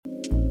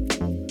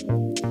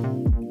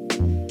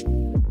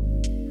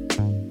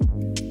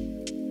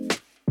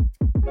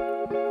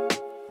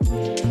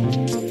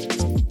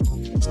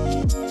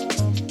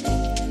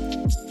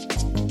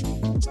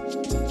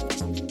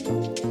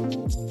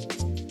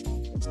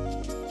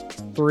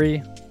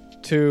3,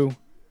 2,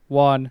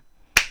 1.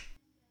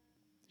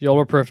 Y'all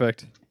were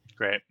perfect.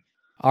 Great.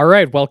 All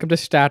right, welcome to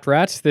Stat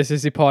Rats. This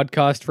is the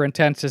podcast for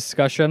intense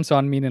discussions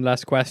on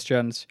meaningless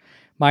questions.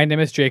 My name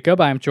is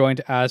Jacob. I am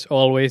joined, as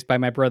always, by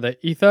my brother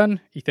Ethan.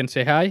 Ethan,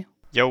 say hi.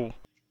 Yo.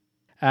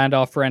 And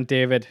our friend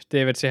David.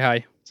 David, say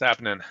hi. What's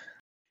happening?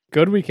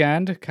 Good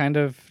weekend. Kind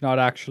of not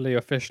actually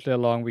officially a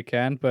long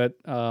weekend, but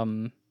a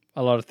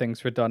lot of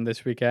things were done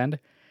this weekend.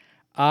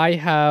 I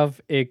have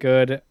a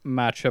good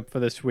matchup for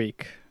this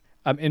week.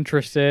 I'm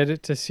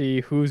interested to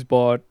see who's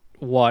bought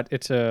what.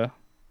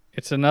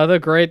 It's another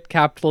great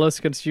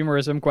capitalist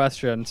consumerism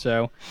question,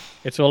 so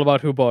it's all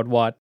about who bought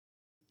what.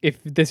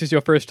 If this is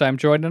your first time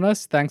joining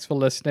us, thanks for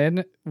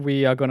listening.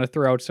 We are going to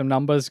throw out some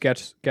numbers,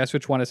 guess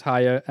which one is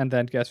higher, and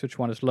then guess which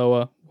one is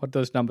lower, what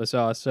those numbers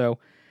are. So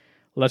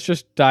let's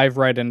just dive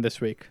right in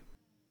this week.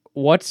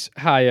 What's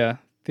higher,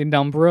 the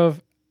number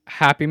of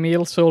Happy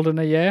Meals sold in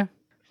a year,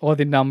 or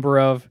the number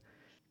of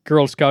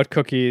Girl Scout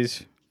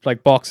cookies,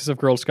 like boxes of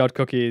Girl Scout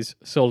cookies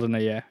sold in a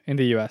year in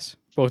the US?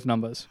 Both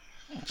numbers.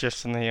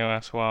 Just in the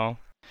US, wow.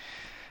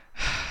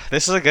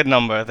 This is a good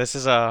number.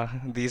 These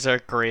are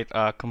great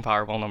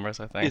comparable numbers,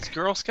 I think. Is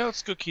Girl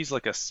Scouts cookies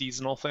like a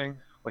seasonal thing?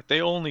 Like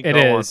they only It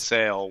go on is.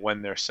 sale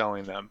when they're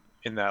selling them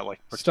in that like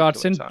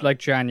Starts in particular time. like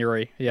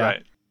January. Yeah.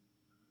 Right.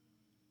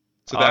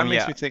 So that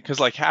makes yeah. me think, because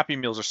like Happy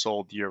Meals are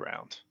sold year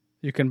round.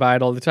 You can buy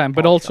it all the time.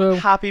 But All the also,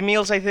 Happy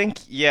Meals, I think.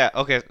 Yeah,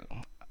 okay.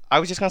 I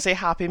was just going to say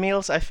Happy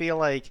Meals. I feel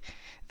like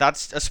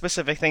that's a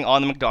specific thing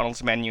on the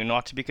McDonald's menu,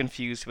 not to be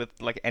confused with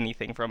like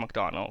anything from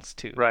McDonald's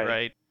too,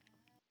 Right.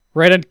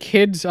 right, and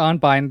kids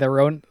aren't buying their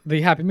own.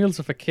 The Happy Meals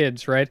are for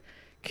kids, right?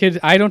 Kids,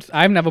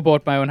 I've never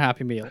bought my own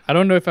Happy Meal. I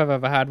don't know if I've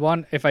ever had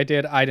one. If I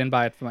did, I didn't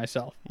buy it for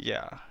myself.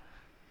 Yeah.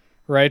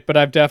 Right, but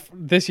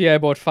this year I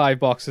bought 5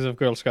 boxes of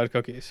Girl Scout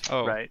cookies.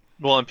 Oh. Right.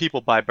 Well, and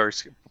people buy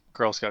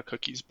Girl Scout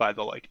cookies by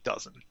the like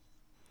dozen.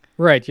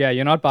 Right, yeah,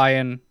 you're not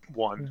buying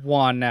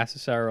One.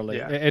 necessarily.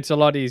 Yeah. It's a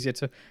lot easier.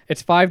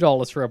 It's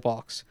 $5 for a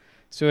box,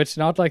 so it's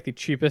not like the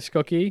cheapest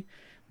cookie.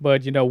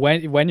 But you know,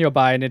 when you're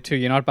buying it too,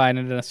 you're not buying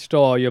it in a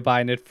store. You're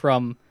buying it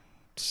from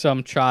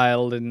some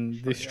child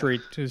in the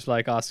street who's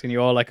like asking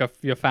you, or like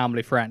your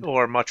family friend.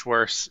 Or much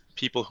worse,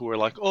 people who are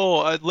like, "Oh,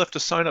 I left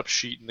a sign-up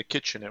sheet in the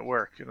kitchen at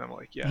work," and I'm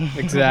like, "Yeah."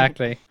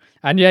 Exactly.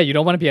 And yeah, you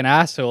don't want to be an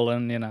asshole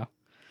and,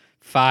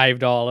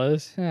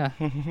 $5. Yeah.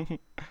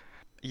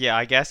 Yeah,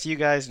 I guess you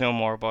guys know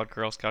more about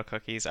Girl Scout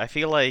cookies. I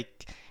feel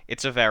like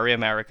it's a very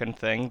American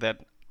thing that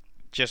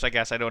I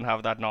guess I don't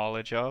have that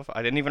knowledge of.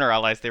 I didn't even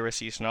realize they were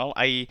seasonal.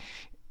 I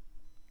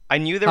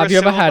knew they were Have you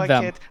ever sold had by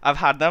them? kids. I've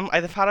had them.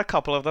 I've had a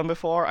couple of them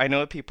before. I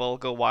know that people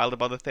go wild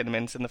about the Thin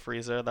Mints in the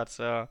freezer. That's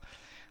a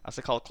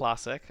cult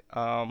classic.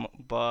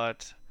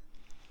 But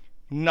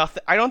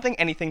nothing. I don't think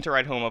anything to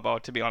write home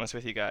about, to be honest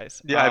with you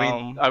guys. Yeah, I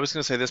mean, I was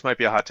gonna say this might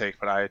be a hot take,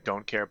 but I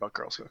don't care about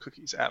Girl Scout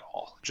cookies at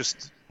all.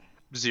 Just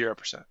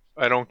 0%.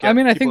 I don't get. I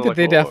mean, I people think are that like,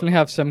 they "Oh, definitely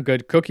have some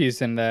good cookies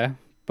in there,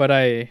 but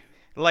I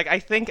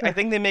think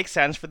they make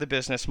sense for the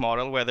business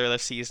model, where they're the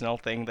seasonal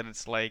thing that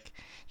it's like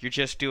you're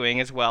just doing,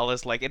 as well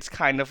as like it's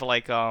kind of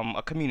like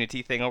a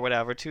community thing or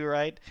whatever too,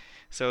 right?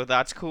 So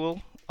that's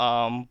cool.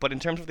 But in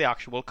terms of the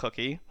actual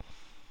cookie,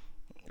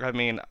 I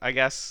mean, I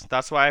guess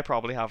that's why I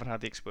probably haven't had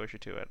the exposure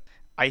to it.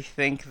 I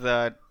think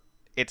that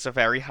it's a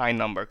very high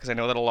number because I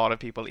know that a lot of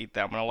people eat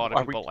them and a lot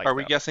of people like them. Are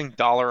we guessing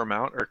dollar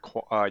amount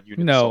or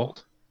units No.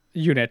 sold?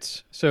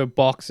 units. So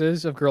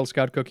boxes of Girl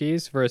Scout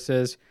cookies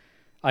versus,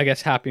 I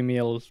guess, Happy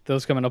Meals.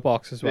 Those come in a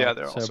box as well. Yeah,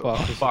 they're so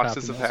also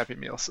boxes of Meals. Happy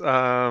Meals.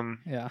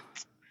 Yeah.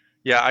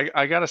 Yeah,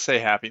 I gotta say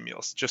Happy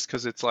Meals, just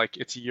because it's like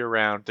it's year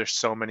round. There's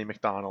so many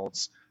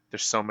McDonald's.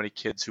 There's so many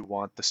kids who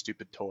want the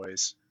stupid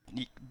toys.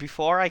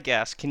 Before I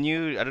guess, I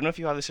don't know if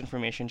you have this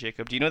information,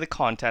 Jacob. Do you know the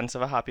contents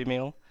of a Happy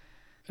Meal?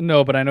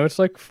 No, but I know it's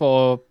like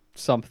for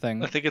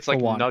something. I think it's for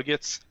like one.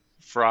 nuggets,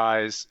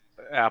 fries,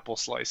 apple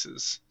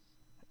slices,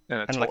 and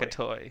a And toy. like a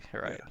toy,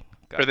 right?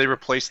 Or they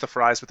replace the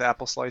fries with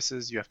apple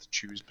slices. You have to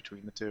choose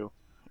between the two.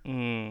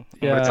 Mm.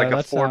 Yeah, It's like a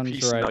that sounds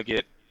 4-piece right.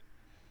 nugget.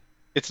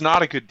 It's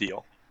not a good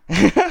deal.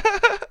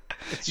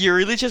 You're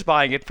really just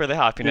buying it for the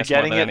You're happiness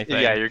getting more than it.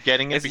 anything. Yeah, you're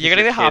getting it. You're because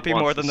getting your the kid happy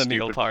wants more than the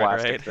meal stupid part,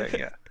 plastic right? thing,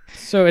 yeah.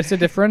 So it's a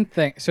different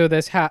thing. So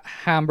there's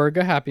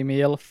hamburger Happy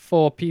Meal,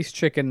 4-piece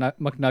chicken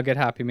McNugget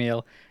Happy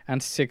Meal,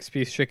 and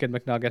 6-piece chicken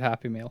McNugget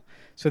Happy Meal.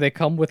 So they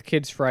come with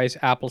kids' fries,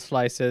 apple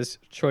slices,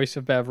 choice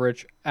of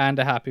beverage, and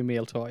a Happy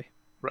Meal toy.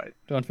 Right.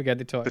 Don't forget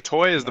the toy. The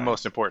toy is the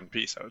most important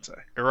piece, I would say.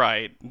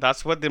 Right.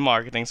 That's what the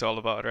marketing's all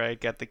about, right?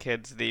 Get the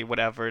kids the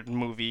whatever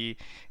movie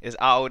is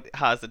out,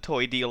 has the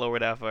toy deal or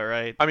whatever,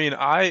 right? I mean,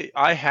 I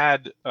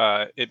had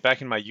it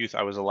back in my youth.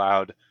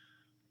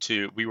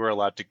 We were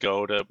allowed to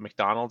go to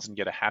McDonald's and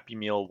get a Happy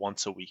Meal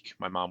once a week.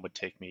 My mom would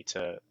take me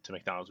to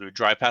McDonald's. We would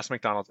drive past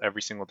McDonald's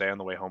every single day on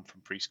the way home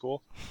from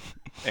preschool,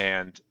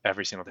 and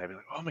every single day I'd be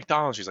like, "Oh,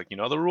 McDonald's." She's like, "You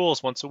know the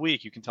rules. Once a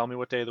week, you can tell me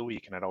what day of the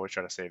week," and I'd always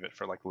try to save it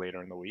for like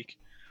later in the week.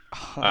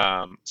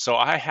 So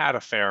I had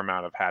a fair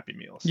amount of Happy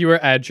Meals. You were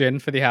edging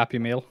for the Happy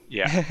Meal.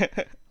 Yeah.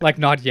 Like,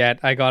 not yet.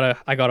 I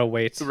gotta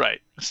wait.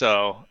 Right.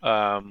 So,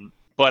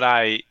 but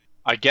I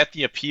I get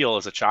the appeal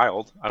as a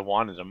child. I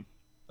wanted them.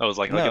 I was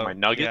like, I'll get my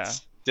No, yeah.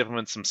 nuggets, dip them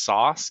in some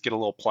sauce, get a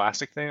little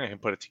plastic thing, I can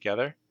put it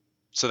together.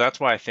 So that's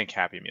why I think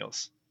Happy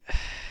Meals.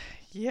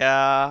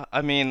 Yeah,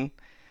 I mean,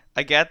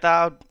 I get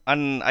that,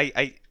 and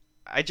I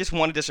just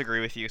want to disagree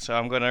with you, so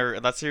I'm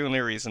gonna. That's the only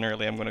reason,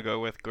 really, I'm gonna go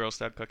with Girl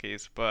Scout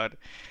cookies, but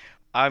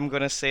I'm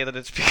gonna say that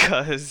it's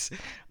because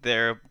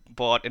they're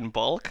bought in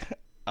bulk,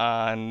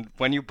 and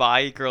when you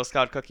buy Girl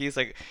Scout cookies,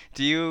 like,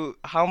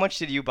 how much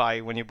did you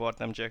buy when you bought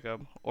them,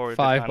 Jacob? Or the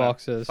 5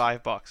 boxes.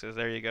 5 boxes,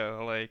 there you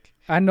go, like,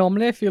 And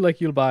normally I feel like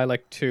you'll buy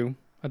like 2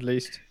 at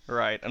least.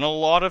 right, and a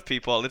lot of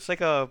people, it's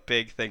like a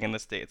big thing in the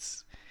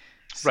States,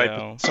 Right,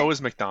 so, but so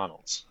is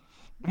McDonald's.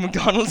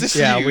 McDonald's is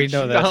Yeah, huge. we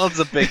know that. McDonald's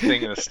is a big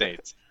thing in the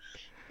States.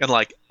 And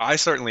like, I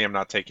certainly am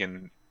not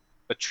taking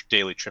a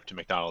daily trip to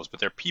McDonald's, but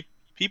there are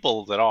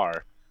people that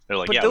are. They're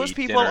like, But yeah, we those eat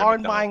people dinner at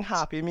aren't buying McDonald's.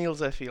 Happy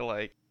Meals, I feel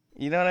like.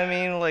 You know what I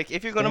mean? Like,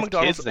 if you go They to have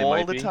McDonald's kids, they all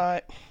might the be.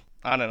 time,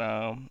 I don't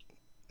know.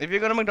 If you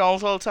go to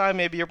McDonald's all the time,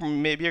 maybe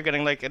you're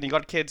getting like, and you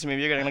got kids,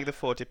 maybe you're getting like the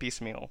 40-piece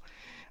meal,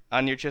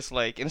 and you're just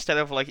like, instead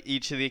of like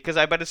each of the, because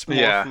I bet it's more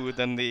Yeah. food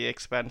than the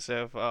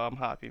expensive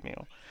Happy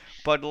Meal,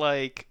 but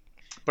like,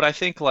 But I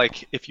think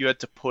like if you had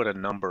to put a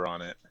number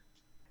on it,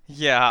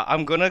 yeah,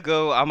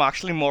 I'm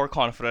actually more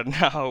confident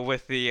now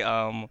with the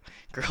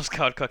Girl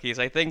Scout cookies.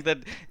 I think that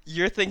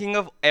you're thinking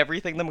of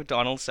everything that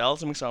McDonald's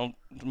sells, and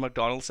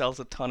McDonald's sells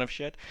a ton of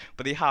shit.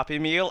 But the Happy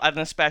Meal, and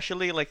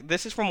especially, like,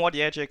 this is from what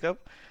year, Jacob?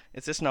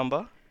 Is this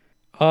number?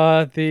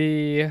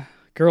 The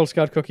Girl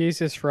Scout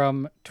cookies is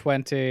from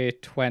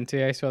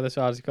 2020. I saw this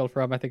article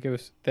from. I think it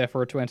was there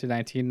for a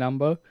 2019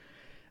 number.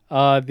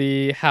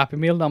 The Happy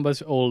Meal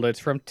number's older. It's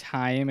from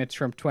Time. It's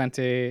from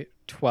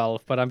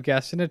 2012, but I'm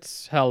guessing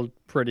it's held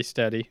pretty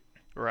steady.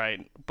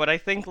 Right. But I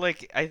think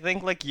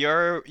like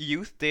your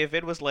youth,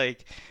 David, was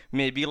like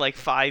maybe like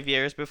 5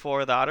 years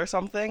before that or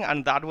something,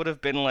 and that would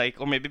have been like,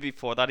 or maybe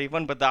before that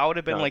even, but that would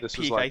have been No, like this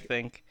was peak, I like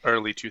think.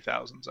 early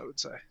 2000s, I would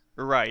say.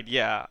 Right,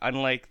 yeah.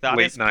 And like that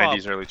Late is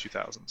 90s, early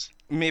 2000s.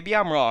 maybe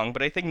I'm wrong,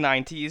 but I think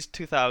 90s,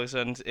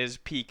 2000s is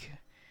peak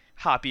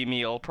Happy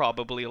Meal,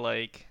 probably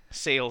like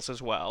sales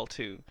as well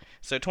too.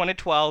 So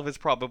 2012 is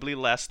probably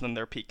less than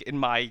their peak, in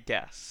my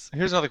guess.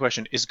 Here's another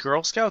question. Is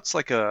Girl Scouts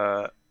like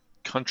a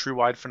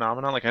countrywide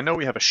phenomenon? Like I know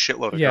we have a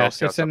shitload of Girl Yes,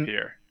 Scouts it's up an.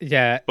 here.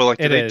 Yeah, But like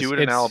do it they is. do it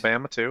in It's-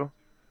 Alabama too?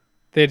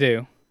 They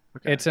do.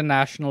 Okay. It's a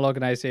national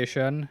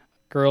organization.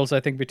 Girls, I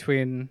think,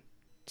 between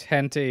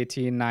 10 to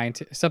 18,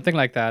 19, something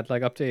like that,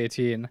 like up to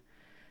 18.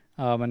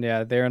 And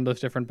yeah, they're in those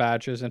different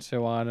badges and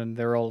so on, and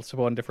they're all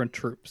supporting different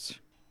troops.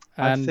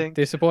 I And think-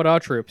 they support our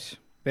troops.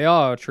 They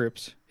are our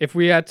troops. If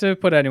we had to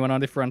put anyone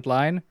on the front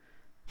line,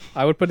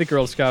 I would put the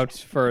Girl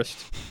Scouts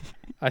first.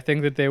 I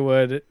think that they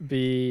would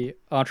be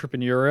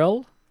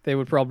entrepreneurial. They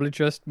would probably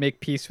just make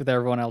peace with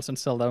everyone else and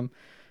sell them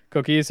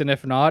cookies. And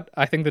if not,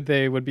 I think that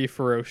they would be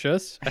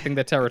ferocious. I think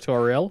they're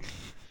territorial.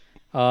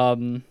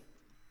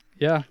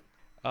 Yeah,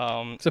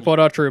 support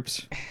our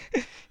troops.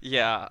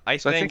 Yeah, I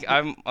So I think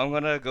think I'm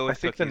gonna go I with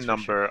think the cookies for sure.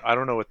 number, I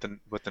don't know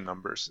what the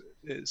numbers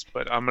is,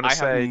 but I'm gonna I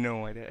say have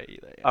no idea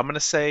either. Yeah. I'm gonna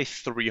say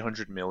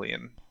 300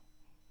 million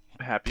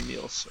Happy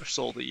Meals are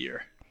sold a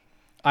year.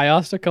 I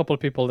asked a couple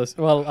people this.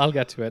 Well, I'll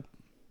get to it.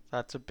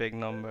 That's a big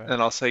number.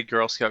 And I'll say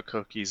Girl Scout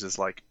cookies is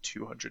like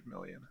 200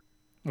 million.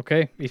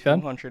 Okay, Ethan.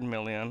 200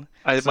 million.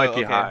 It So, might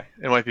be okay. high.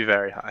 It might be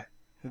very high.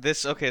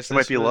 This okay, so It might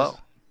this be was- low.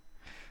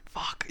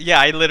 Fuck. Yeah,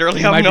 I literally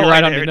You have might be no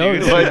right on idea, the nose.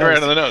 dude. It might be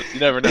right on the nose. You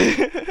never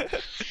know.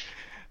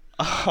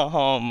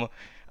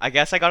 I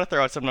guess I gotta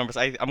throw out some numbers.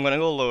 I'm gonna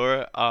go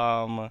lower.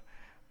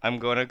 I'm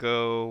gonna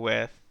go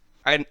with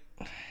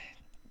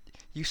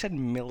you said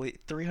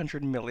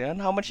 300 million?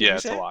 How much did Yeah, you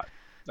it's say? a lot.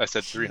 I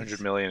said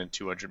 300 million and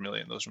 200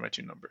 million. Those are my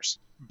two numbers.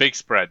 Big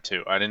spread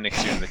too. I didn't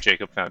assume that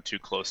Jacob found two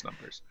close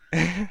numbers.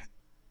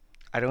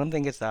 I don't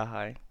think it's that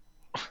high.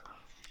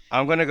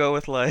 I'm gonna go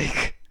with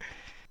like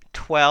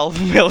 12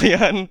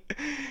 million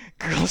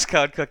Girl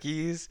Scout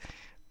cookies.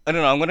 I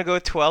don't know. I'm gonna go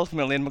with 12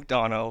 million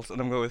McDonald's, and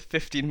I'm going with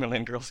 15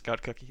 million Girl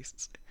Scout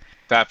cookies.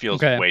 That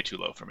feels Okay. way too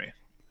low for me.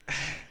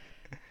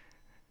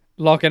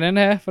 Locking in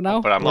here for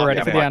now. But I'm We're ready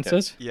locked for in. the Locked in.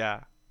 answers.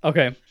 Yeah.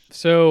 Okay,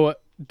 so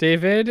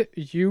David,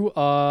 you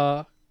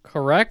are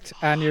correct,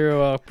 and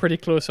you're pretty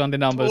close on the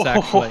numbers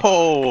actually.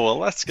 Oh,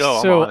 let's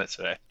go. So- I'm on it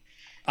today.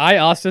 I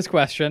asked this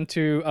question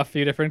to a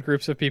few different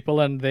groups of people,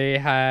 and they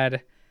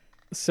had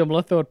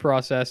similar thought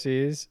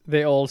processes.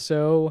 They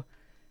also,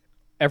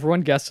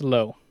 everyone guessed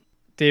low.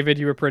 David,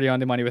 you were pretty on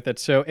the money with it.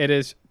 So it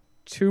is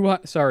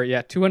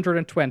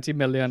 220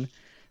 million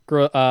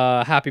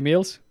Happy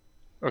Meals.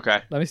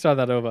 Okay. Let me start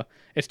that over.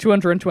 It's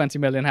 220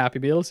 million Happy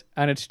Meals,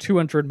 and it's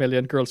 200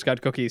 million Girl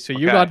Scout cookies. So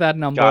you Okay. got that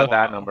number. Got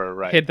that number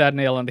right. Hit that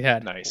nail on the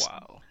head. Nice.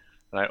 Wow.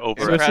 And I So it's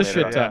a overestimated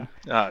shit it.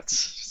 ton.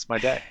 It's my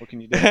day. What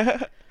can you do?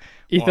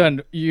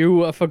 Ethan,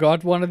 you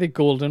forgot one of the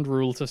golden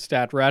rules of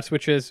stat rats,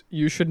 which is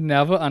you should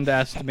never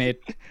underestimate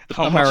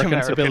How much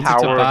Americans' American ability to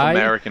Power of buy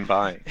American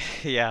buying.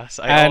 Yes,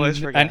 I always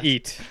forget. and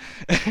eat.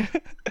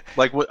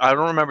 Like I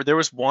don't remember. There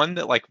was one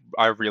that like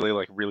I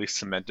really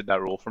cemented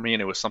that rule for me,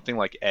 and it was something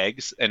like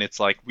eggs. And it's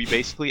like we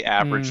basically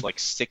average like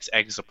 6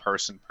 eggs a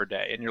person per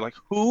day, and you're like,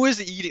 who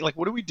is eating? Like,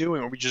 what are we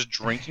doing? Are we just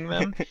drinking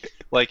them?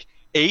 Like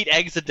 8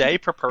 eggs a day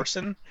per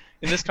person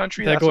in this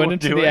country? They're That's what going we're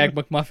into doing? the Egg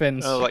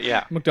McMuffins. Oh, like,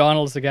 yeah.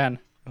 McDonald's again.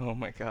 Oh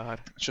my god.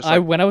 It's just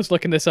like, When I was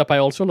looking this up, I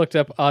also looked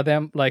up are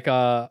them like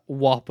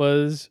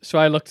Whoppers. So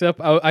I looked up.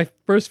 I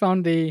first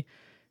found the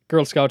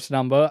Girl Scouts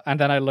number, and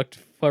then I looked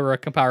for a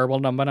comparable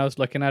number, and I was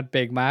looking at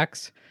Big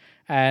Macs,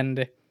 and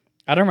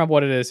I don't remember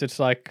what it is. It's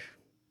like,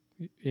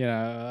 you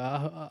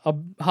know, a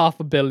half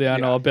a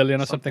billion or a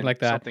billion or something like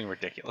that. Something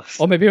ridiculous.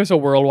 Or maybe it was a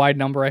worldwide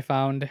number I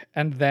found,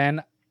 and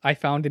then I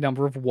found the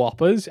number of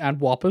Whoppers, and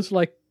Whoppers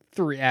like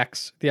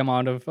 3x the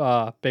amount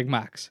of Big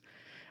Macs.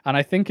 And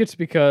I think it's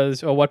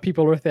because, or what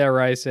people were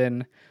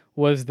theorizing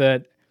was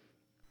that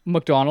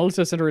McDonald's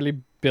doesn't really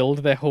build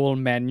their whole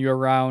menu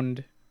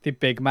around the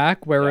Big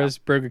Mac, whereas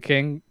Burger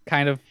King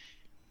kind of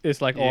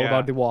is like all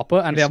about the Whopper,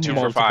 and they It's have 2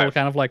 for multiple $5.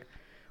 kind of like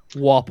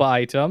Whopper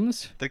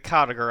items. They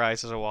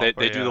categorize as a Whopper.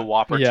 They do the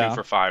Whopper Yeah. 2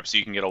 for $5, so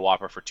you can get a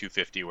Whopper for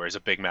 $2.50, whereas a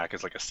Big Mac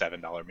is like a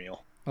 $7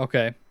 meal.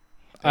 Okay.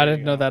 I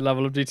didn't know that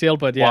level of detail,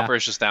 but yeah. Whopper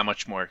is just that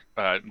much more,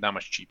 that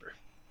much cheaper.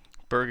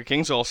 Burger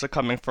King's also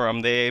coming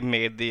from. They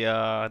made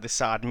the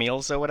sad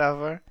meals or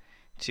whatever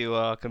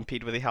to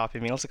compete with the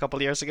Happy Meals a couple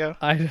of years ago.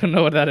 I don't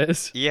know what that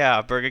is.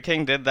 Yeah, Burger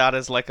King did that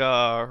as like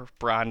a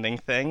branding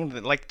thing,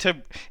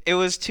 it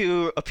was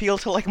to appeal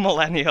to like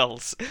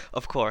millennials,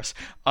 of course.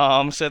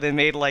 So they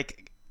made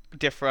like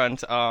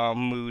different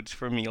moods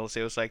for meals.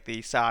 It was like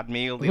the sad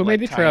meal. Who made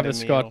the Travis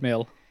Scott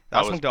meal? That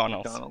was was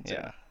McDonald's. McDonald's,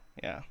 Yeah,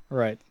 yeah.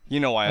 Right. You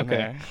know why I'm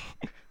Okay.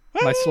 here.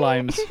 My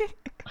slimes.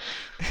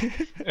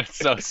 It's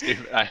so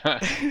stupid.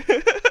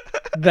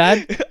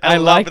 That I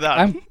love like.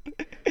 that.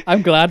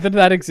 I'm glad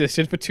that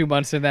existed for 2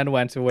 months and then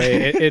went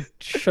away. It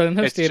shouldn't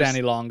have It's stayed just-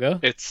 any longer.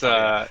 It's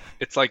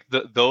like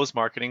those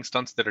marketing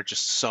stunts that are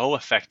just so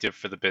effective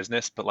for the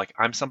business. But like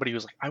I'm somebody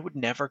who's like I would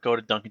never go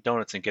to Dunkin'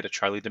 Donuts and get a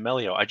Charlie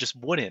D'Amelio. I just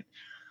wouldn't.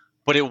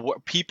 But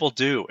people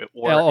do. It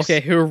works. Oh, okay,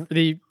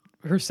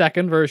 her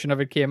second version of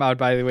it came out,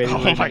 by the way. Oh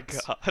my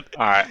Linux. god.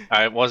 All right,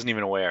 I wasn't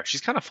even aware.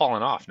 She's kind of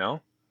fallen off,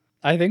 no?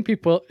 I think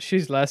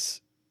she's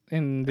less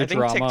in the I think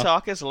drama.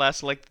 TikTok is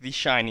less like the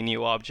shiny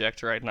new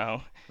object right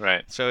now.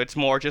 Right. So it's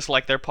more just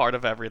like they're part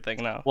of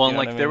everything now. Well, You and know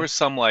like what I there mean? was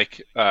some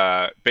like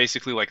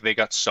basically like they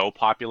got so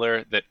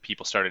popular that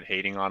people started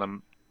hating on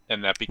them,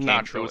 and that became it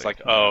Naturally, was like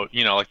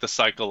yeah. like the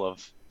cycle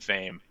of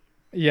fame.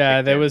 Yeah,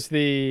 Like there them. was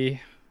they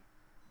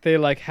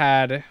like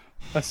had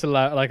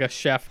like a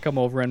chef come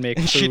over and make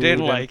And food. she didn't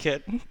and like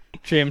it.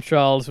 James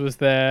Charles was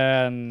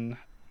there, and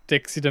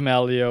Dixie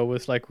D'Amelio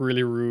was like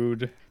really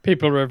rude.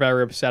 People were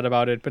very upset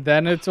about it. But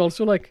then it's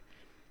also like,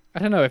 I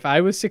don't know, if I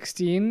was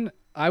 16,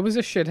 I was a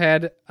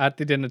shithead at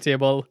the dinner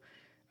table,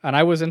 and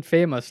I wasn't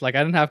famous. Like, I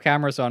didn't have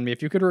cameras on me.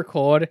 If you could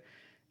record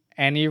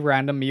any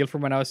random meal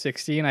from when I was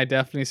 16, I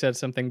definitely said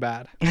something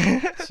bad.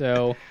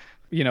 So,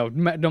 you know,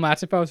 no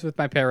matter if I was with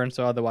my parents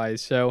or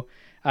otherwise. So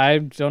I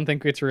don't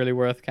think it's really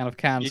worth kind of You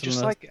canceling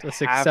just like a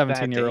 6, have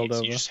 17-year-old bad days.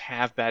 over. You just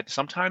have bad.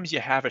 Sometimes you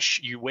have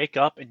you wake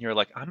up and you're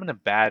like, I'm in a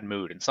bad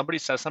mood, and somebody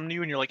says something to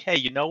you, and you're like, hey,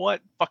 you know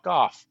what? Fuck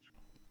off.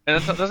 And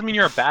that doesn't mean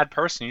you're a bad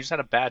person. You just had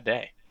a bad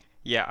day.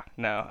 Yeah,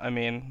 no, I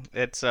mean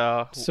it's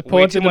Support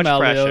way too the much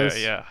pressure.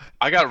 D'Amelios. Yeah,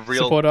 I got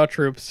real. Support our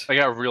troops. I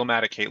got real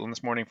mad at Caitlin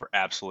this morning for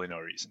absolutely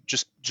no reason.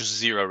 Just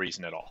zero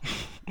reason at all.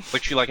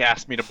 Like she like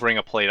asked me to bring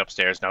a plate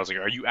upstairs, and I was like,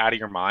 "Are you out of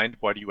your mind?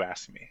 Why do you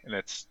ask me?" And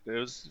it's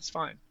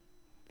fine.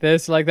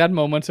 There's like that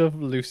moment of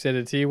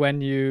lucidity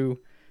when you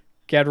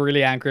get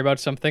really angry about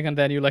something, and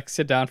then you like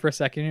sit down for a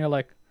second, and you're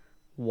like,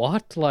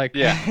 "What? Like,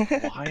 Yeah.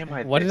 Why am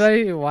I? what this?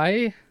 did I?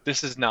 Why?"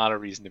 This is not a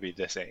reason to be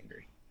this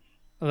angry.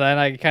 And then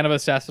I kind of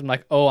assess. I'm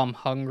like, "Oh, I'm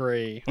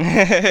hungry.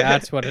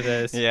 That's what it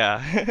is."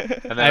 yeah.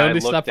 And then I only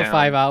looked slept for down-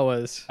 5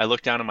 hours. I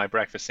looked down at my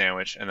breakfast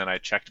sandwich, and then I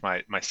checked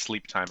my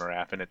sleep timer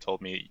app, and it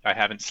told me I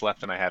haven't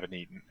slept and I haven't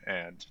eaten.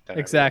 And then I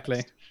Exactly.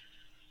 realized-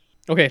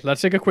 Okay,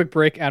 let's take a quick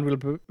break,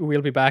 and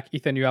we'll be back.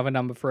 Ethan, you have a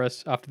number for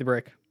us after the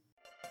break.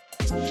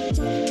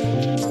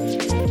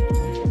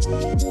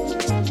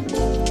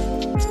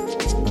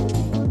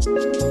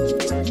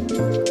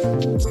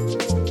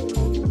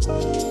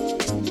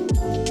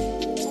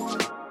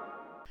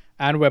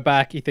 And we're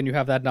back. Ethan, you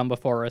have that number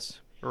for us.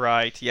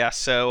 Right. Yeah.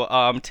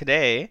 So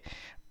today,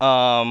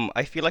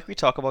 I feel like we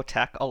talk about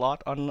tech a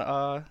lot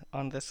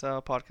on this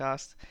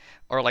podcast,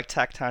 or like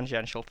tech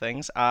tangential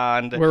things,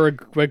 and We're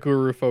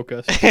guru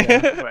focused.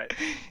 Yeah. Right.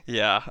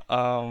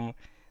 yeah.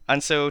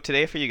 And so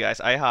today for you guys,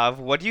 I have,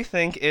 what do you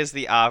think is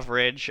the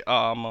average,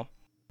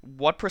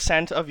 what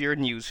 % of your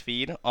news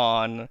feed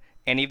on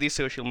any of these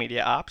social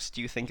media apps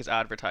do you think is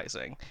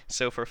advertising?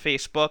 So for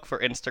Facebook, for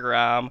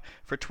Instagram,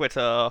 for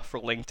Twitter, for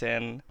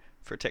LinkedIn,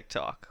 for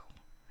TikTok.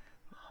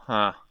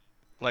 Huh.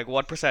 Like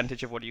what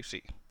percentage of what do you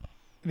see?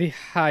 The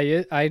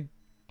highest, I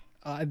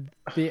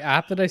the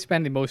app that I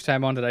spend the most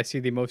time on, that I see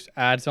the most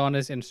ads on,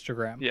 is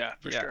Instagram. Yeah,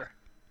 for Yeah. sure.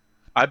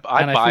 I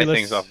And I buy feel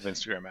things it's- off of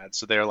Instagram ads,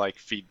 so they're like,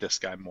 feed this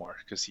guy more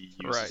because he uses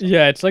Right. them.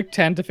 Yeah, it's like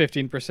 10 to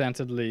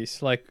 15% at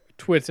least. Like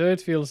Twitter, it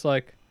feels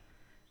like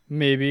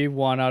maybe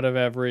 1 out of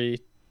every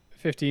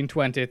 15,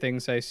 20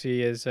 things I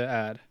see is an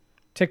ad.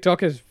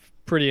 TikTok is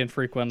pretty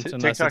infrequent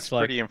unless TikTok's it's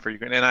like, pretty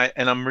infrequent,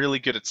 and I'm really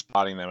good at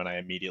spotting them, and I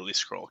immediately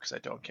scroll because I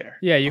don't care.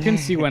 yeah, you can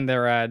see when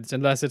they're ads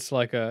unless it's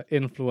like a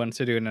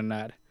influencer doing an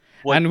ad.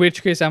 What- In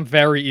which case, I'm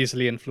very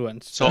easily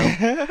influenced. So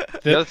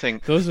the other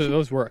thing,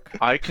 those work.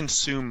 I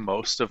consume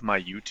most of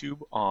my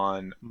YouTube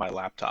on my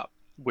laptop,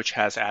 which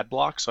has ad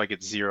block, so I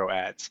get 0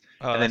 ads.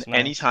 Oh, And then that's nice.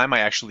 anytime I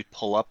actually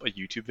pull up a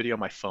YouTube video on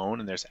my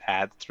phone and there's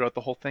ads throughout the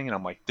whole thing, and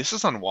I'm like, this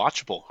is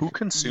unwatchable. Who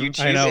consumes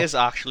I know. YouTube is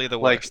actually the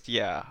Like- worst.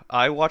 Yeah,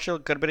 I watch a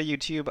good bit of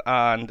YouTube,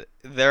 and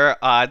their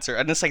ads are,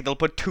 and it's like they'll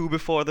put 2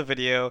 before the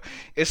video.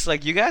 It's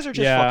like you guys are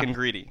just Yeah. fucking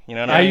greedy. You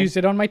know what I I mean? use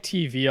it on my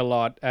TV a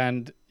lot,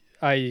 and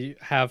I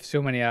have so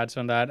many ads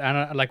on that.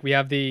 And like we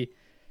have the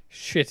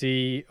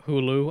shitty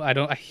Hulu.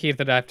 I hate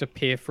that I have to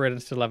pay for it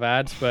and still have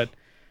ads, but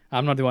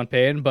I'm not the one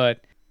paying.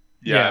 But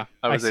yeah,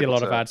 I was see a able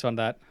lot of to- ads on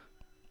that.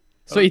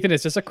 So Ethan,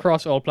 is this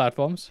across all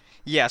platforms?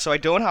 Yeah, so I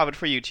don't have it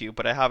for YouTube,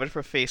 but I have it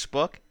for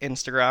Facebook,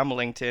 Instagram,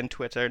 LinkedIn,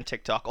 Twitter, and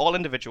TikTok, all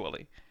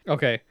individually.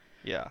 Okay,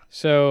 Yeah.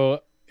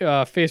 so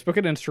Facebook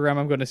and Instagram,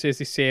 I'm going to say is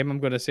the same. I'm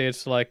going to say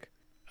it's like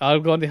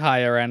I'll go on the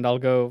higher end. I'll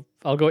go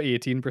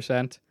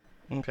 18%.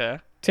 Okay.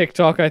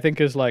 TikTok, I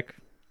think, is like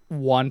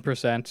 1%.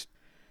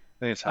 I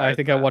think it's higher I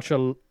think than I that. watch a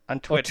And or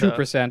Twitter.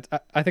 2%.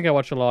 I think I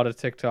watch a lot of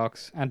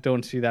TikToks and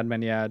don't see that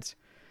many ads.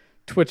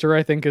 Twitter,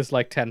 I think, is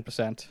like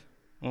 10%.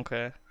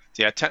 Okay.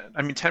 Yeah,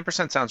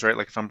 10% sounds right.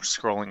 Like if I'm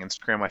scrolling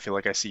Instagram, I feel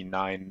like I see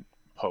 9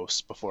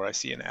 posts before I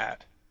see an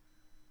ad.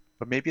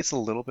 But maybe it's a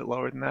little bit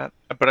lower than that.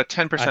 But a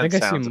 10% I think I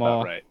see sounds about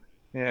more. right.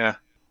 Yeah.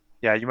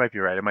 Yeah, you might be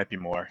right. It might be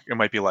more. It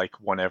might be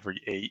like 1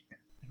 every 8,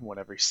 1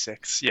 every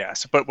 6. Yeah,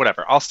 so, but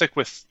whatever. I'll say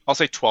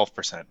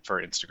 12%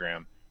 for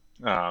Instagram.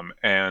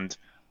 And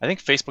I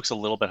think Facebook's a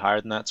little bit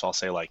higher than that, so I'll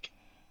say like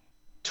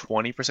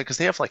 20% because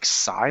they have like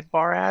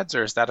sidebar ads,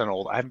 or is that an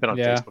old? I haven't been on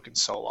Yeah. Facebook in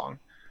so long.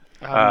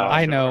 I'm not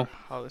I sure know.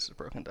 how this is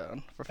broken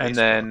down for Facebook. And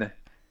then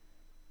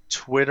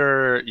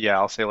Twitter, yeah,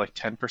 I'll say like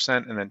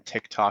 10%, and then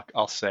TikTok,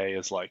 I'll say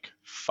is like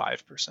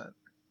 5%.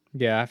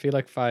 Yeah, I feel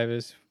like 5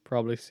 is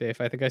probably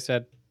safe. I think I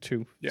said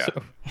 2. Yeah.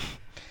 So.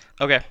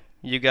 Okay,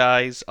 you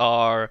guys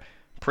are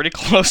pretty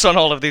close on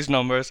all of these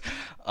numbers.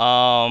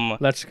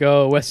 Let's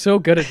go. We're so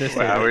good at this.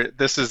 Wow, David.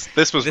 this was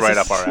This right is-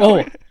 up our Oh,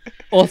 alley.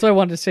 also I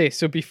wanted to say,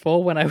 so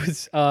before when I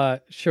was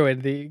showing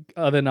the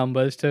other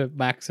numbers to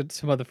Max and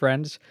some other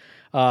friends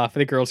for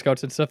the Girl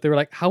Scouts and stuff, they were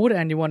like, how would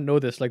anyone know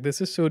this? Like, this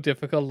is so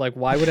difficult. Like,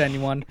 why would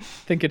anyone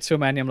think it's so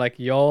many? I'm like,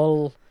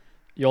 y'all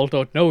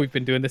don't know. We've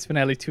been doing this for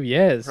nearly 2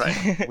 years.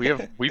 Right.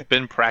 We've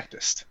been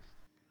practiced.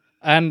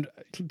 And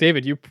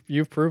David,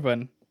 you've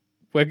proven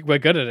we're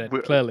good at it,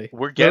 clearly.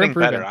 We're getting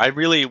improving.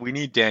 better. We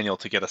need Daniel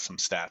to get us some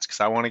stats because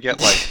I want to get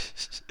like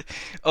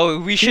Oh,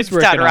 we should He's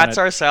working stat on rats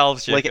it.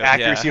 ourselves, like Jacob,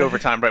 accuracy yeah. over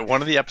time. Right.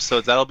 One of the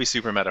episodes that'll be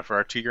super meta for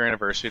our 2-year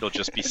anniversary. It'll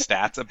just be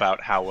stats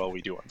about how well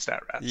we do on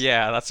stat rats.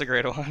 Yeah, that's a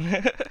great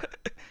one.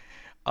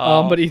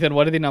 But Ethan,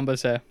 what are the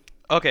numbers here?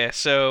 Okay,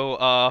 so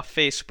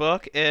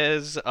Facebook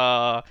is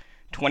 21%.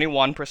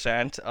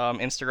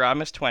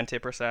 Instagram is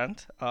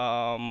 20%.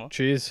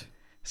 Jeez.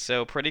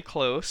 So pretty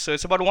close. So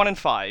it's about 1 in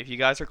 5. You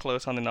guys are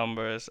close on the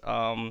numbers.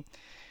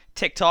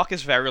 TikTok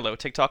is very low.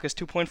 TikTok is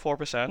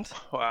 2.4%.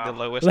 Wow. The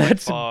lowest by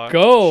Let's far.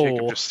 go.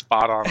 Jacob just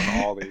spot on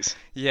all these.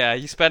 Yeah,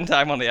 you spend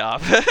time on the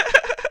app.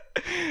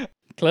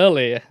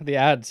 Clearly, the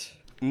ads.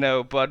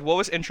 No, but what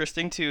was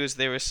interesting too is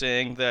they were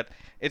saying that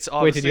it's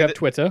obviously Wait, did you have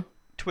Twitter?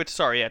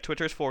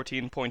 Twitter is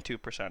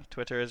 14.2%.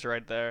 Twitter is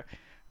right there.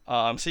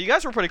 So you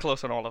guys were pretty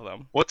close on all of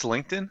them. What's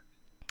LinkedIn?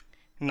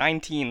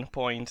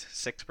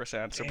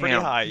 19.6%. So pretty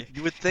Damn, high.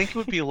 You would think it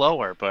would be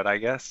lower, but I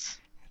guess.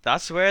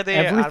 That's where they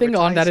Everything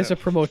on that advertise is a it.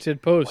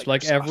 promoted post.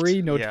 Like Microsoft.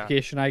 every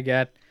notification I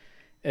get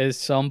is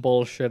some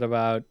bullshit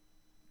about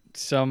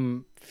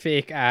some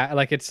fake ad.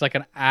 Like it's like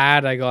an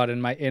ad I got in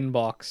my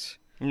inbox.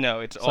 No,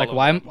 it's It's all like of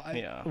why them. am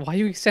Yeah. why are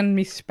you sending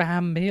me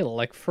spam mail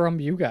like from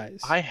you guys?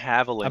 I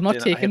have a LinkedIn. I'm not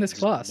taking I have this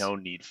class. No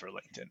need for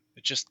LinkedIn.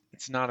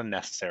 It's not a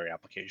necessary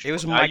application. It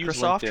was I use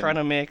Microsoft LinkedIn- trying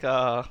to make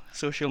a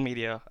social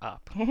media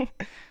app.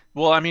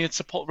 Well, I mean, it's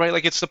supposed right.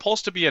 Like it's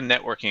supposed to be a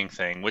networking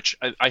thing, which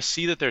I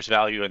see that there's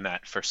value in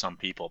that for some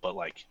people, but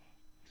like,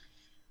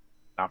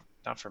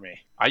 not for me.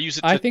 I use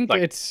it to I think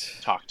like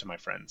it's talk to my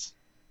friends.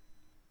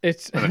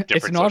 it's on a it's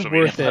different not social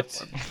media worth it.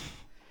 platform.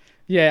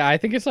 Yeah, I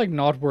think it's like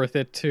not worth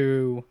it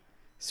to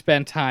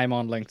spend time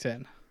on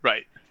LinkedIn.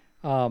 Right.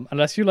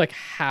 Unless you like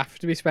have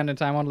to be spending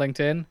time on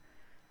LinkedIn,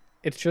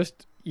 it's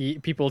just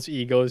people's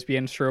egos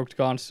being stroked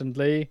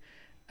constantly,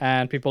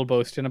 and people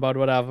boasting about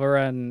whatever,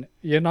 and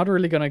you're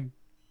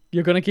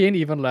gonna gain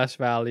even less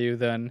value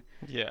than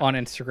Yeah. on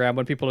Instagram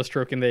when people are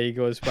stroking their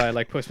egos by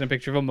like posting a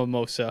picture of a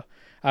mimosa.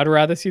 I'd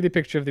rather see the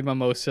picture of the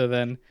mimosa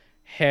than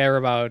hear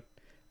about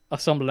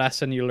some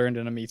lesson you learned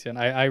in a meeting.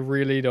 I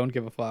really don't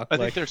give a fuck. I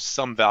think there's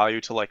some value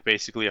to like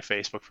basically a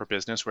Facebook for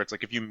business where it's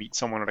like if you meet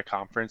someone at a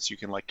conference, you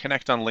can like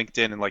connect on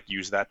LinkedIn and like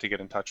use that to get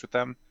in touch with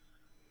them.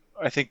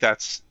 I think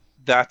that's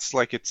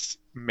like its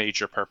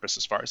major purpose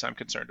as far as I'm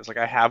concerned. It's like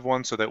I have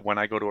one so that when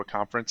I go to a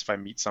conference, if I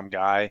meet some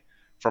guy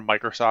from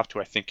Microsoft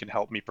who I think can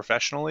help me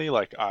professionally,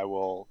 like I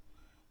will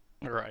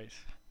Right.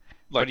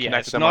 like But yeah,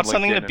 connect it's them not on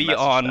something LinkedIn to and be message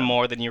on them.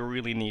 more than you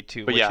really need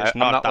to, But which yeah, is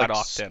not that like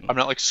often. I'm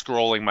not like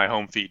scrolling my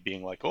home feed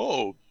being like,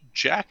 "Oh,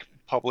 Jack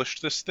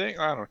published this thing."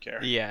 I don't care.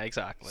 Yeah,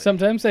 exactly.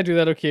 Sometimes I do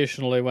that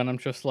occasionally when I'm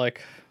just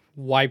like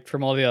wiped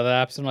from all the other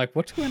apps. I'm like,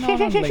 what's going on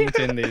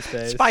LinkedIn these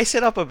days? Spice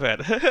it up a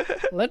bit.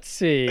 Let's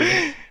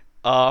see.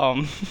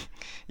 Um,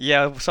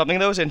 yeah, something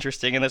that was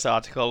interesting in this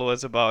article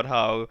was about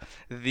how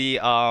the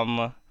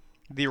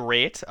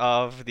rate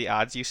of the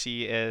ads you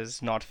see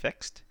is not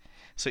fixed.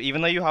 So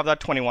even though you have that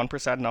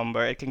 21%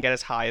 number, it can get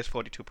as high as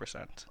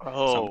 42%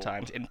 Oh.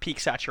 sometimes in peak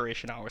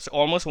saturation hours. So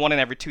almost one in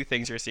every two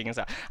things you're seeing is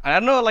that. And I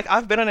don't know, like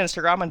I've been on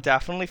Instagram and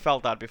definitely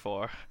felt that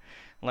before.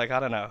 Like I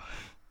don't know.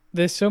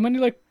 There's so many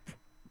like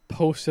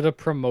posts that are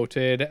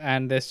promoted,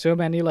 and there's so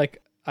many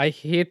like I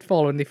hate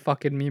following the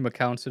fucking meme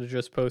accounts that are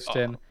just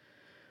posting,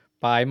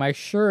 buy my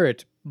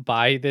shirt,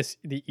 buy the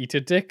eat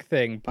a dick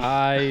thing,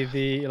 buy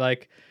the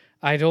like.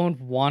 I don't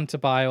want to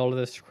buy all of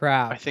this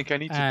crap. I think I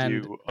need to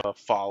and do a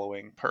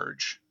following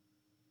purge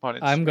on Instagram.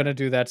 I'm gonna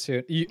do that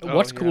soon. Oh,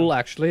 What's yeah. cool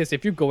actually is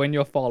if you go in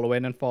your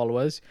following and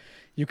followers,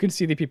 you can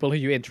see the people who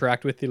you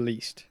interact with the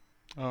least.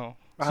 Oh.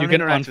 I So you don't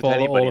can interact with unfollow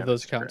anybody all of on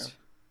those Instagram. accounts.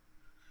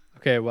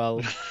 Okay,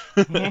 well,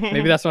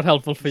 maybe that's not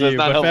helpful for That's you,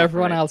 not but for helpful for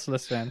everyone me. else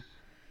listening,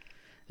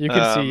 you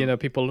can see, Um,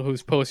 people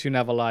whose posts you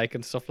never like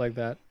and stuff like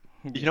that.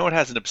 You know what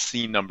has an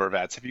obscene number of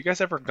ads? Have you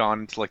guys ever gone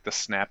into like the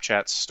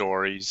Snapchat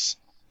stories,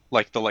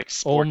 like the like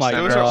sports my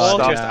center Those are God, all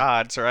stuff? just yeah.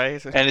 ads,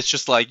 right? And it's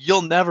just like,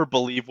 you'll never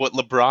believe what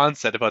LeBron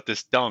said about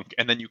this dunk.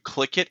 And then you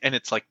click it, and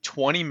it's like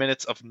 20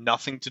 minutes of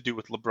nothing to do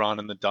with LeBron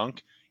and the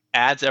dunk,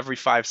 ads every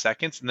 5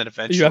 seconds, and then You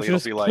eventually have to it'll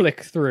just be like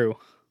click through.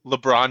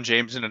 LeBron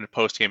James in a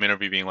post-game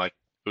interview being like,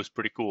 it was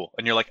pretty cool.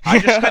 And you're like, I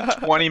just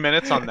spent 20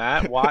 minutes on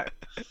that? Why?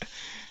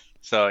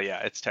 So yeah,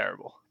 it's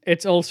terrible.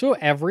 It's also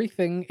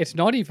everything. It's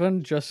not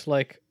even just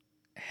like,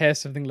 here's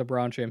something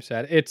LeBron James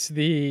said. It's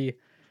the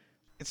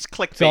It's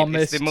clickbait.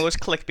 Dumbest- It's the most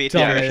clickbaity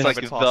dumbest version It's of like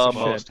it the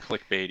possible. most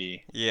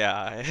clickbaity.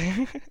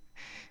 Yeah.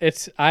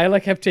 I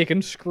like have taken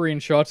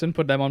screenshots and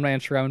put them on my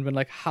Instagram and been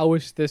like, how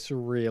is this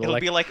real? It'll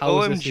be like,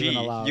 how is this even OMG,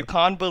 allowed? you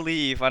can't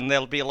believe, and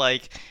there'll be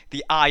like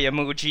the eye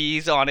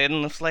emojis on it,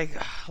 and it's like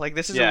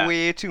this is Yeah.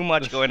 way too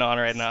much going on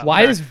right now.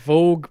 Why is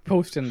Vogue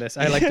posting this?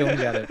 I like don't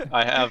get it.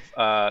 I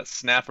have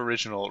Snap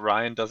Original.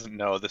 Ryan doesn't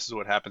know this is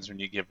what happens when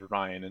you give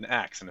Ryan an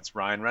axe, and it's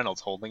Ryan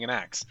Reynolds holding an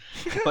axe.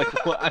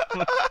 Like what?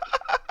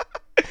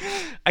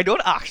 I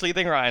don't actually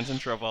think Ryan's in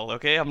trouble,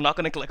 okay? I'm not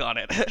gonna click on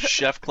it.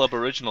 Chef Club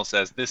Original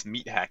says this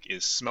meat hack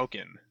is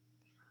smoking.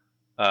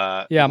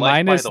 Yeah, Life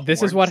mine by is. the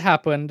This is what horns.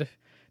 happened.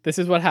 This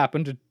is what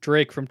happened to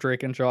Drake from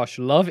Drake and Josh.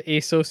 Love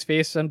ASOS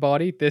face and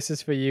body. This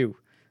is for you.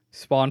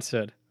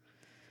 Sponsored.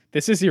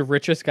 This is the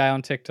richest guy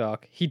on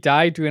TikTok. He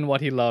died doing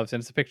what he loves, and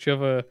it's a picture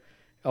of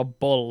a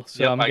bull.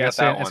 So Yep, I'm I got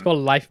guessing that it's one. called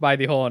Life by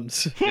the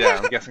Horns. Yeah,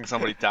 I'm guessing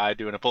somebody died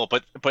doing a pull,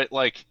 but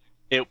like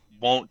it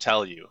won't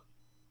tell you.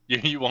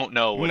 You won't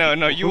know.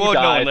 No, you who won't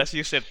know died. unless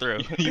you sit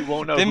through. You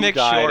won't know They who make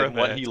died sure and of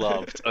what it. he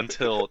loved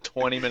until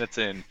 20 minutes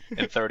in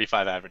and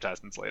 35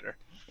 advertisements later.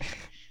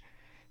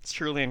 It's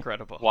truly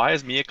incredible. Why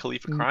is Mia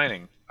Khalifa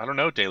crying? I don't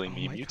know, Daily Oh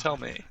Meme. my You God. tell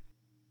me.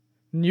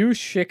 New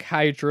Schick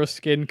Hydro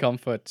Skin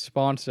Comfort.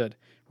 Sponsored.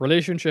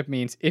 Relationship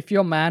means if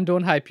your man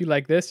don't hype you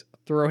like this,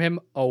 throw him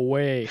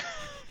away.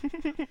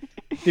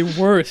 The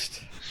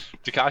worst.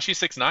 Takashi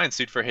 69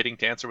 sued for hitting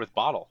dancer with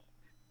bottle.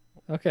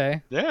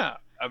 Okay. Yeah.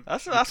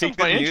 That's you some piqued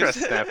good my news. interest,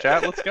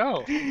 Snapchat. Let's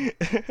go.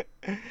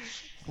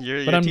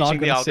 You're But I'm not teaching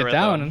the going to sit algorithm.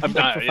 down and I'm think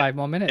not- for yeah. 5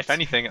 more minutes. If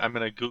anything, I'm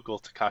going to Google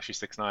Takashi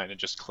 69 and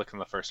just click on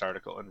the first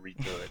article and read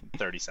through it in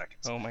 30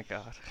 seconds. Oh my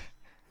god.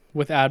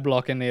 With ad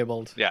block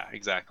enabled. Yeah,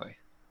 exactly.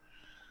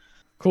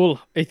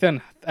 Cool.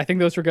 Ethan, I think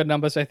those were good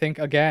numbers. I think,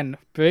 again,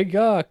 big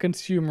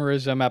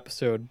consumerism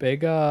episode. Big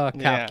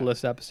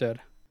capitalist episode.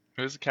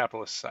 It is a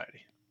capitalist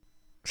society.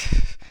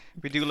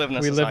 We do live in a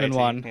We society. live in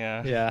one.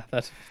 Yeah.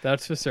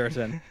 That's for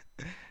certain.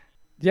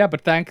 Yeah,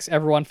 but thanks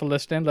everyone for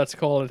listening. Let's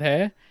call it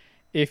here.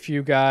 If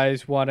you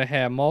guys want to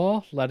hear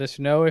more, let us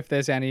know if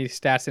there's any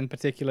stats in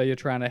particular you're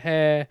trying to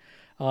hear,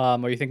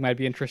 or you think might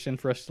be interesting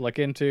for us to look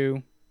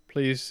into.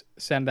 Please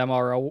send them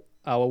our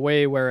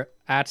way. We're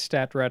at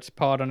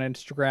StatRatsPod on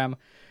Instagram.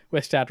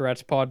 We're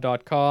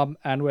StatRatsPod.com,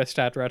 and we're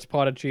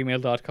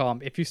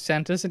StatRatsPod@gmail.com. If you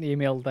sent us an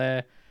email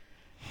there,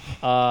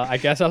 I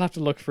guess I'll have to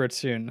look for it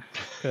soon,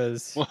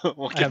 because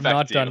We'll I get have back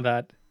not to done you.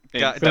 that.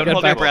 Yeah, Don't get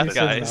hold your back breath,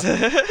 to you soon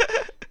guys.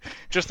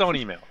 Just don't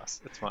email us.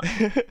 It's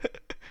fine.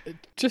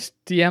 Just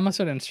DM us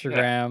on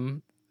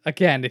Instagram.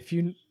 Again, if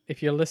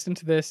you're listening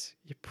to this,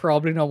 you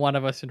probably know one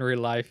of us in real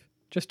life.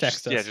 Just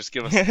text us. Yeah, just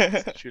give us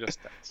shoot us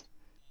text.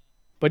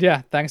 But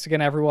yeah, thanks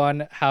again,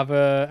 everyone. Have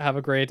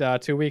a great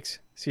 2 weeks.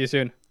 See you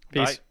soon.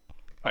 Peace.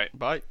 Bye.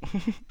 Bye.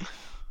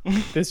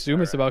 This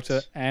Zoom is Alright.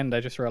 about to end. I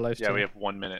just realized. Yeah, too. we have 1 minute.